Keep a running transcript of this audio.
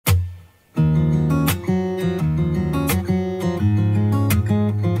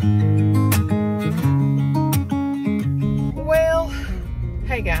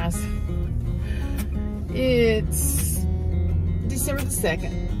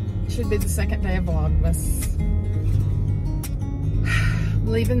2nd. Should be the 2nd day of Vlogmas.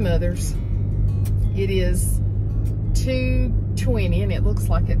 Leaving Mother's. It is 2:20 and it looks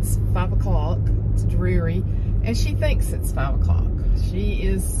like it's 5 o'clock. It's dreary. And she thinks it's 5 o'clock. She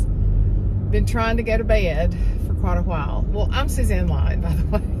is been trying to go to bed for quite a while. Well, I'm Suzanne Light, by the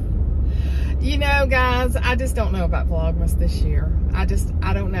way. You know, guys, I just don't know about Vlogmas this year. I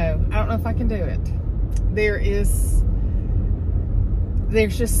don't know. I don't know if I can do it. There's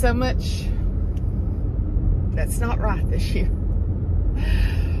just so much that's not right this year.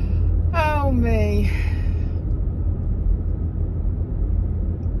 Oh, me.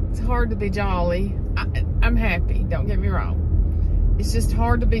 It's hard to be jolly. I'm happy, don't get me wrong. It's just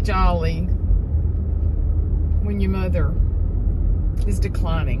hard to be jolly when your mother is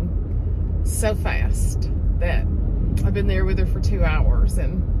declining so fast that I've been there with her for 2 hours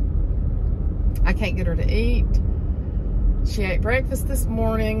and I can't get her to eat. She ate breakfast this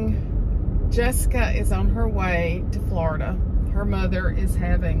morning. Jessica is on her way to Florida. Her mother is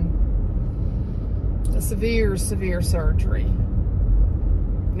having a severe surgery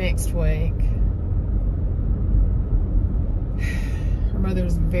next week. Her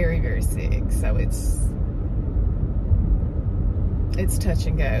mother's very sick, so it's touch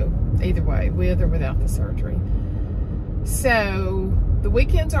and go either way, with or without the surgery. So the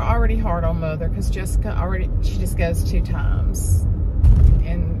weekends are already hard on Mother because Jessica she just goes 2 times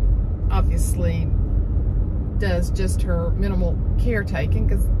and obviously does just her minimal caretaking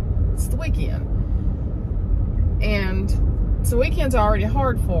because it's the weekend. And so weekends are already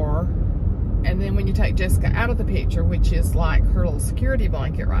hard for her. And then when you take Jessica out of the picture, which is like her little security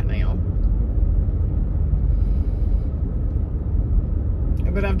blanket right now.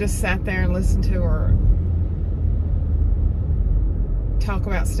 But I've just sat there and listened to her talk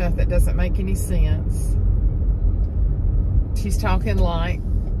about stuff that doesn't make any sense. She's talking like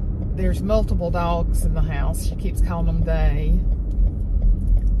there's multiple dogs in the house. She keeps calling them they.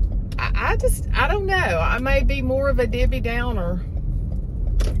 I don't know. I may be more of a Debbie Downer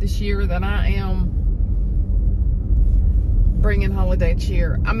this year than I am bringing holiday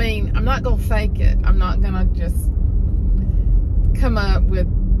cheer. I mean, I'm not going to fake it. I'm not going to just come up with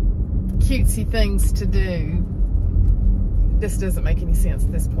cutesy things to do. This doesn't make any sense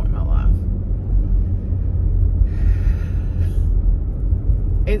at this point in my life.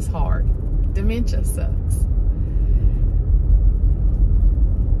 It's hard. Dementia sucks.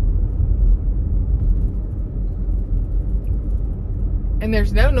 And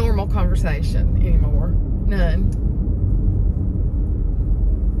there's no normal conversation anymore. None.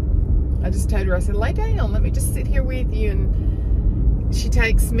 I just told her, I said, lay down. Let me just sit here with you. And she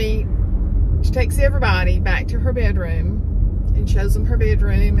takes everybody back to her bedroom and shows them her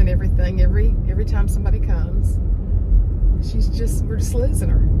bedroom and everything every time somebody comes. We're just losing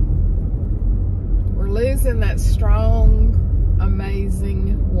her. We're losing that strong,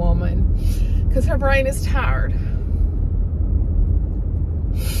 amazing woman because her brain is tired.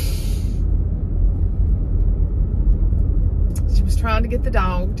 She was trying to get the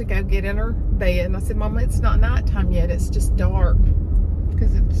dog to go get in her bed, and I said, Mama, it's not nighttime yet. It's just dark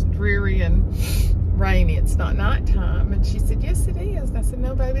because it's dreary and rainy. It's not nighttime. And she said, yes, it is. And I said,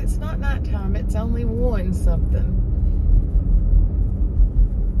 no, baby, it's not nighttime. It's only 1 something.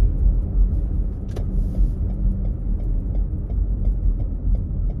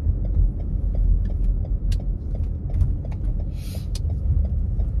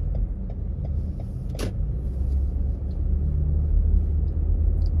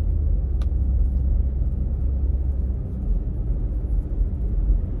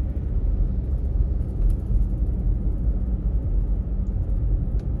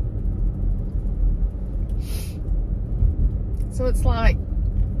 So it's like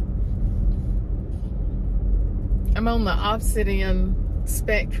I'm on the opposite end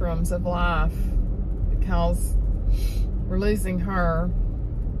spectrums of life because we're losing her,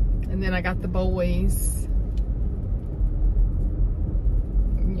 and then I got the boys.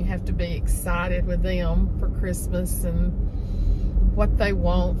 You have to be excited with them for Christmas and what they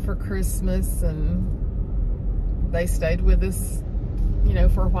want for Christmas, and they stayed with us, you know,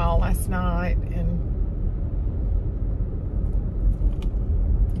 for a while last night. And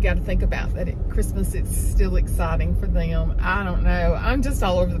got to think about that at Christmas it's still exciting for them. I don't know. I'm just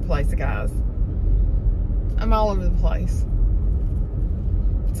all over the place, guys. I'm all over the place.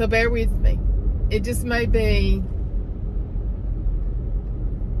 So bear with me. It just may be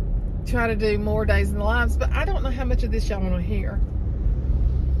try to do more days in the lives, but I don't know how much of this y'all want to hear.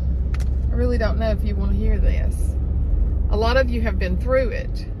 I really don't know if you want to hear this. A lot of you have been through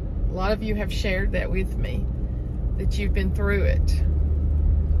it. A lot of you have shared that with me, that you've been through it.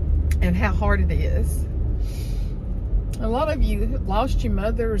 and how hard it is. A lot of you lost your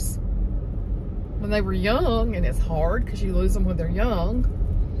mothers when they were young, and it's hard because you lose them when they're young.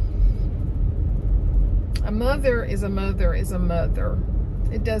 A mother is a mother is a mother.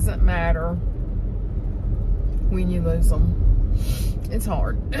 It doesn't matter when you lose them. It's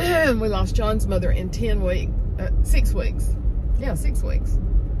hard. We lost John's mother in 6 weeks. Yeah, 6 weeks.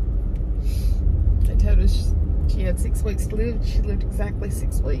 They told us she had 6 weeks to live. She lived exactly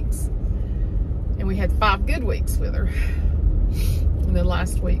 6 weeks. And we had 5 good weeks with her. And then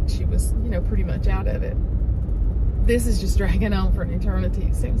last week she was, you know, pretty much out of it. This is just dragging on for an eternity,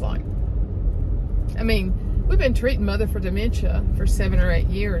 it seems like. I mean, we've been treating Mother for dementia for 7 or 8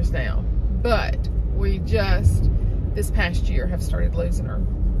 years now. But we just, this past year, have started losing her.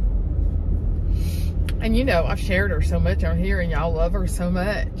 And you know, I've shared her so much on here, and y'all love her so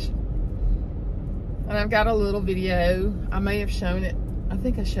much. And I've got a little video. I may have shown it. I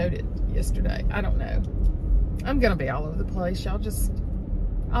think I showed it yesterday. I don't know. I'm going to be all over the place. Y'all just,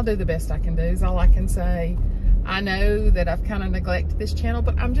 I'll do the best I can do is all I can say. I know that I've kind of neglected this channel,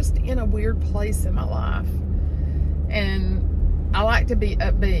 but I'm just in a weird place in my life. And I like to be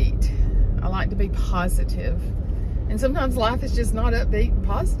upbeat. I like to be positive. And sometimes life is just not upbeat and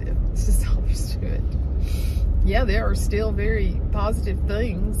positive. It's just all there is to it. Yeah, there are still very positive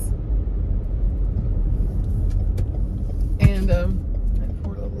things. And that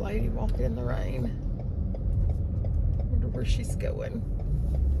poor little lady walked in the rain. I wonder where she's going.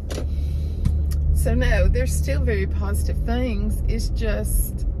 So no, there's still very positive things. It's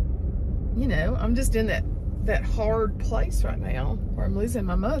just, you know, I'm just in that hard place right now where I'm losing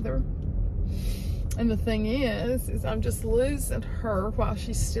my mother. And the thing is I'm just losing her while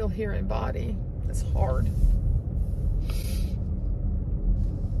she's still here in body. It's hard.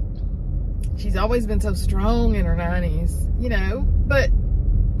 She's always been so strong in her 90s, you know, but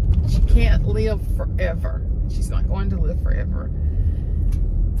she can't live forever. She's not going to live forever.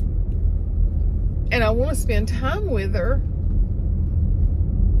 And I want to spend time with her,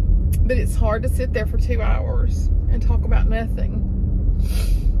 but it's hard to sit there for 2 hours and talk about nothing.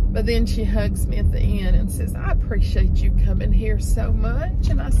 But then she hugs me at the end and says, I appreciate you coming here so much.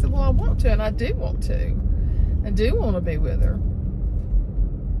 And I said, well, I want to, and I do want to. I do want to be with her.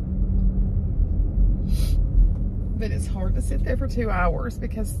 But it's hard to sit there for 2 hours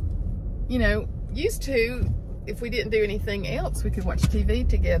because, you know, used to, if we didn't do anything else, we could watch TV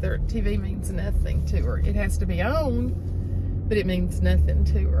together. TV means nothing to her. It has to be on, but it means nothing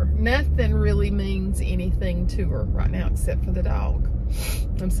to her. Nothing really means anything to her right now except for the dog.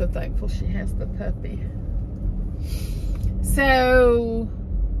 I'm so thankful she has the puppy. So,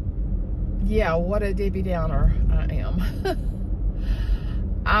 yeah, what a Debbie Downer I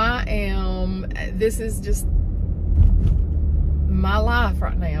am. This is just my life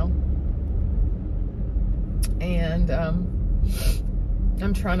right now. And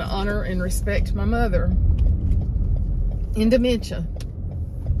I'm trying to honor and respect my mother in dementia.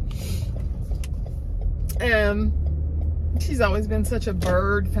 She's always been such a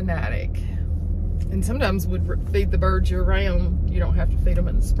bird fanatic, and sometimes would feed the birds year round. You don't have to feed them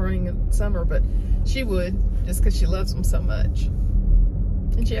in the spring and summer, but she would, just because she loves them so much.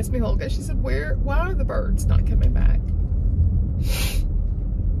 And she asked me a while ago, she said, why are the birds not coming back?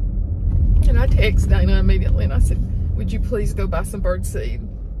 And I texted Dana immediately and I said, would you please go buy some bird seed?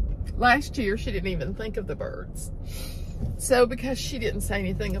 Last year, she didn't even think of the birds. So because she didn't say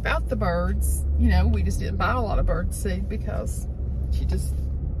anything about the birds, you know, we just didn't buy a lot of bird seed because it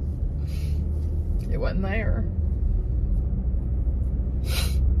wasn't there.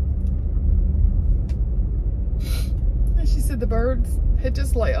 And she said the birds had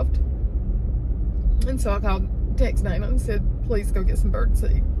just left. And so I texted Dana and said, please go get some bird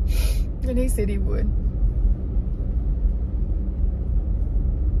seed. And he said he would.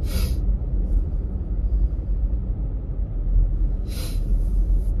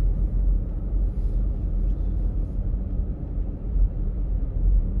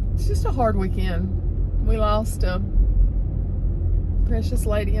 It's just a hard weekend. We lost a precious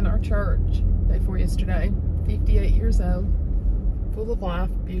lady in our church day before yesterday, 58 years old, full of life,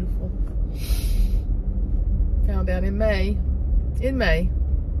 beautiful. Found out in May,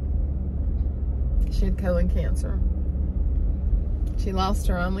 she had colon cancer. She lost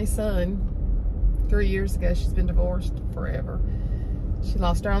her only son 3 years ago. She's been divorced forever. She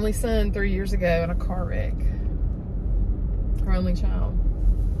lost her only son 3 years ago in a car wreck. Her only child.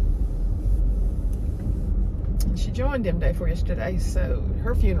 And she joined him day before yesterday, so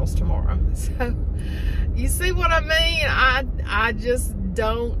her funeral's tomorrow. So, you see what I mean? I just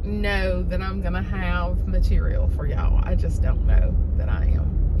don't know that I'm gonna have material for y'all. I just don't know that I am.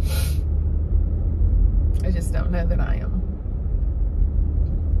 don't know that I am.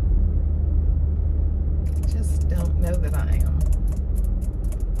 Just don't know that I am.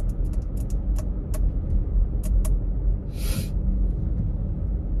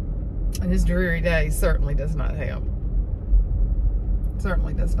 And this dreary day certainly does not help.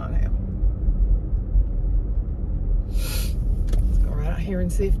 Certainly does not help. Let's go right out here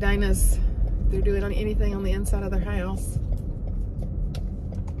and see if Dana's, if they're doing anything on the inside of their house.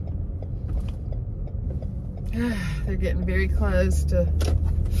 They're getting very close to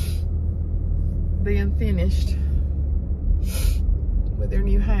being finished with their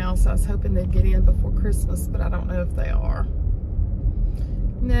new house. I was hoping they'd get in before Christmas, but I don't know if they are.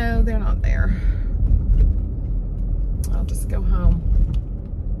 No, they're not there. I'll just go home.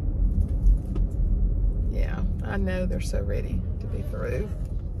 Yeah, I know they're so ready to be through.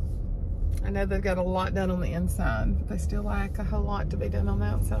 I know they've got a lot done on the inside, but they still lack a whole lot to be done on the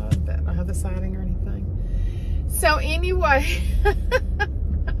outside. They don't have the siding or anything. So anyway,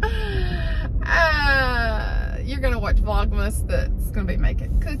 you're gonna watch Vlogmas that's gonna be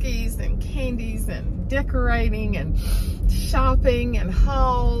making cookies and candies and decorating and shopping and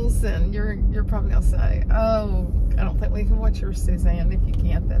hauls, and you're probably gonna say, oh, I don't think we can watch yours, Suzanne. If you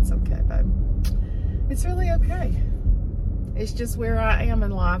can't, that's okay, babe. It's really okay. It's just where I am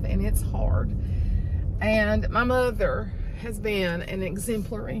in life, and it's hard. And my mother has been an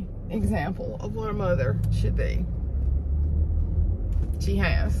exemplary example of what a mother should be. She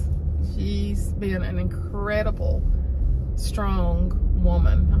has. She's been an incredible, strong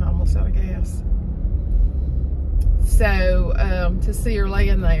woman. I'm almost out of gas. So to see her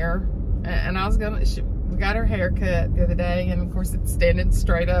laying there, and I was gonna, we got her hair cut the other day, and of course it's standing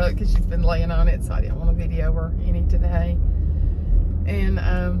straight up because she's been laying on it, so I didn't want to video her any today. And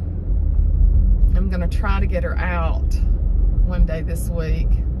I'm gonna try to get her out one day this week.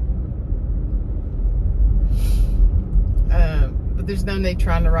 But there's no need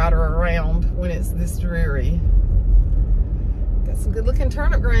trying to ride her around when it's this dreary. Got some good looking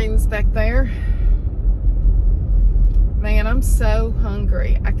turnip greens back there. Man, I'm so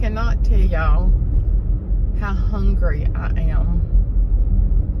hungry. I cannot tell y'all how hungry I am.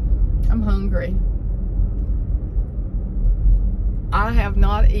 I'm hungry. I have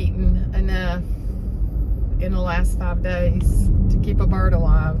not eaten enough in the last 5 days to keep a bird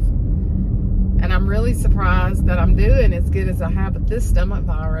alive. And I'm really surprised that I'm doing as good as I have, but this stomach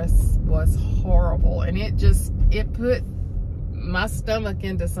virus was horrible. And it put my stomach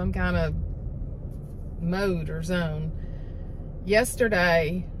into some kind of mode or zone.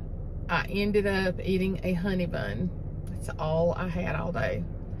 Yesterday, I ended up eating a honey bun. That's all I had all day.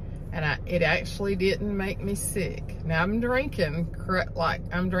 And it actually didn't make me sick. Now I'm drinking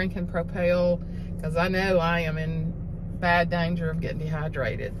Propel, because I know I am in bad danger of getting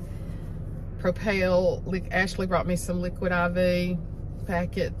dehydrated. Propel, Ashley brought me some liquid IV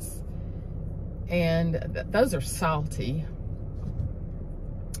packets, and those are salty,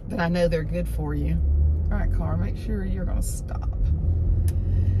 but I know they're good for you. All right, car, make sure you're gonna stop.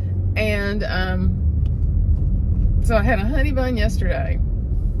 And so I had a honey bun yesterday.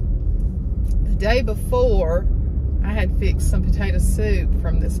 The day before, I had fixed some potato soup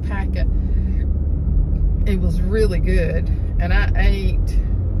from this packet. It was really good, and I ate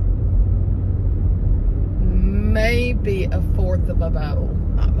maybe a fourth of a bowl,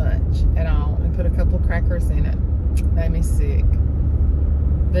 not much at all, and put a couple of crackers in it. Made me sick.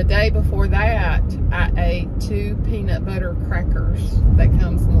 The day before that, I ate 2 peanut butter crackers that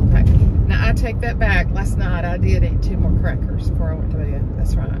comes in a little packet. Now I take that back. Last night I did eat 2 more crackers before I went to bed.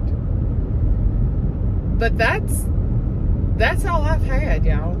 That's right. But that's all I've had,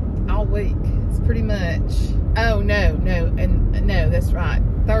 y'all, all week. It's pretty much. Oh no, and no, that's right.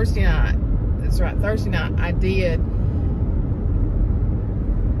 Thursday night. That's right. Thursday night I did.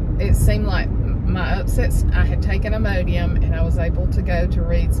 It seemed like my upsets, I had taken Imodium, and I was able to go to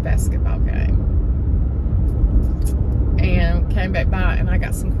Reed's basketball game. And came back by, and I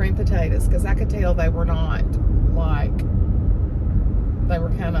got some cream potatoes, because I could tell they were not like, they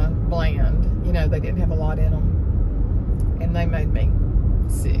were kind of bland. You know, they didn't have a lot in them. And they made me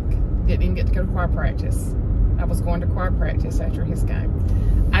sick. Didn't even get to go to choir practice. I was going to choir practice after his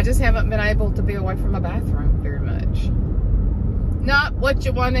game. I just haven't been able to be away from my bathroom very much. Not what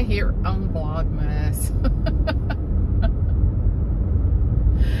you want to hear on Vlogmas.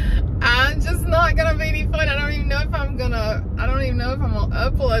 I'm just not gonna be any fun. I don't even know if I'm gonna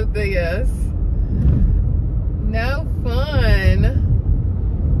upload this. No fun.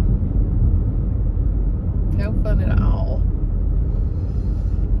 No fun at all.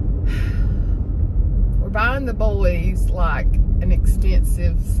 We're buying the boys like an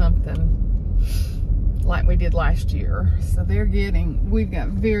expensive something. like we did last year. So we've got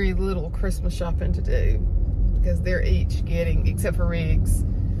very little Christmas shopping to do because they're each getting, except for Riggs,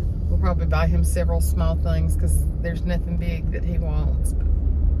 we'll probably buy him several small things because there's nothing big that he wants. But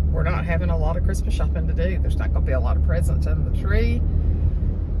we're not having a lot of Christmas shopping to do. There's not going to be a lot of presents under the tree.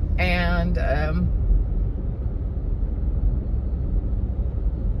 And I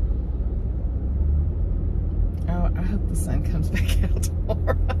hope the sun comes back out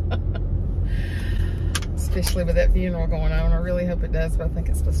tomorrow. Especially with that funeral going on. I really hope it does, but I think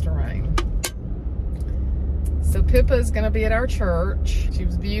it's supposed to rain. So Pippa's going to be at our church. She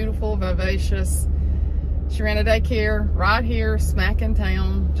was beautiful, vivacious. She ran a daycare right here, smack in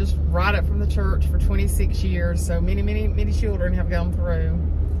town, just right up from the church for 26 years. So many, many, many children have gone through.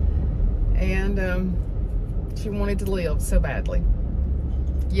 And she wanted to live so badly.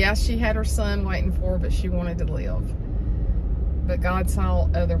 Yeah, she had her son waiting for her, but she wanted to live. But God saw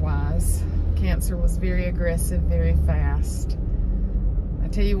otherwise. Cancer was very aggressive, very fast. I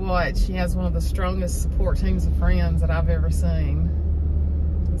tell you what, she has one of the strongest support teams of friends that I've ever seen.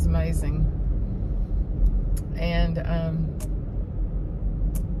 It was amazing. And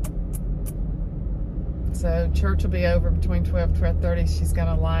so church will be over between 12 and 12:30. She's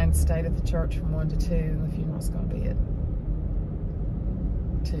going to lie and stay at the church from 1 to 2, and the funeral's going to be at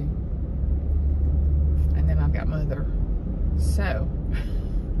 2. And then I've got Mother. So,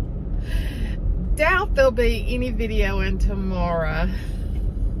 doubt there'll be any video in tomorrow.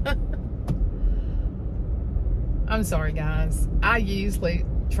 I'm sorry, guys. I usually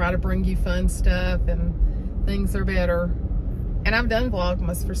try to bring you fun stuff and things are better. And I've done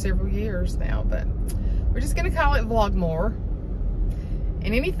Vlogmas for several years now, but we're just going to call it Vlogmore.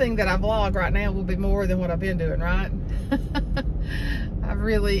 And anything that I vlog right now will be more than what I've been doing, right?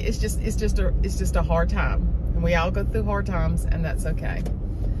 It's just a hard time. And we all go through hard times, and that's okay.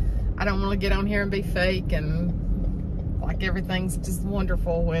 I don't want to get on here and be fake and like everything's just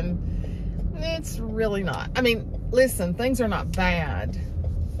wonderful when it's really not. I mean, listen, things are not bad.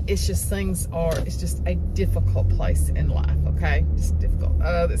 It's just it's just a difficult place in life, okay? Just difficult.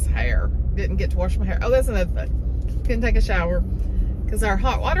 Oh, this hair. Didn't get to wash my hair. Oh, that's another thing. Couldn't take a shower because our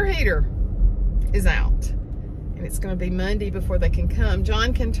hot water heater is out. And it's going to be Monday before they can come.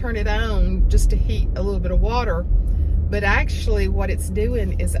 John can turn it on just to heat a little bit of water. But actually what it's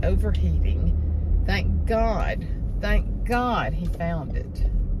doing is overheating. Thank God he found it.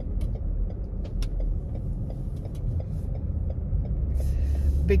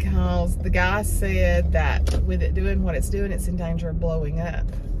 Because the guy said that with it doing what it's doing, it's in danger of blowing up.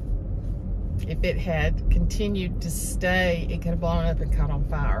 If it had continued to stay, it could have blown up and caught on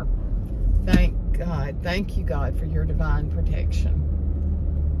fire. Thank God. Thank you, God, for your divine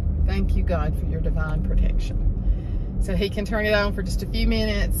protection. Thank you, God, for your divine protection. So he can turn it on for just a few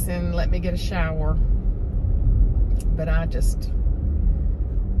minutes and let me get a shower. But I just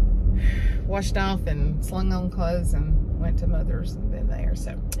washed off and slung on clothes and went to Mother's and been there.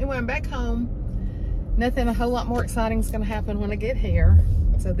 So anyway, I'm back home. Nothing a whole lot more exciting is going to happen when I get here.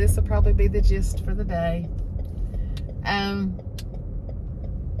 So this will probably be the gist for the day.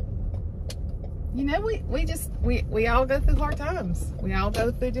 You know, we all go through hard times. We all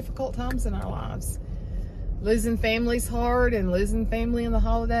go through difficult times in our lives. Losing family's hard, and losing family in the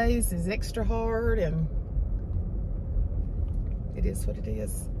holidays is extra hard, and it is what it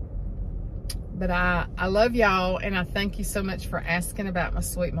is. But I love y'all, and I thank you so much for asking about my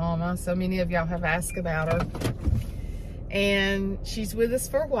sweet mama. So many of y'all have asked about her. And she's with us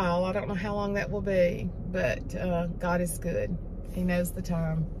for a while. I don't know how long that will be, but God is good. He knows the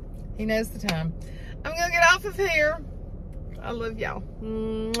time. He knows the time. I'm going to get off of here. I love y'all.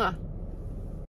 Mwah.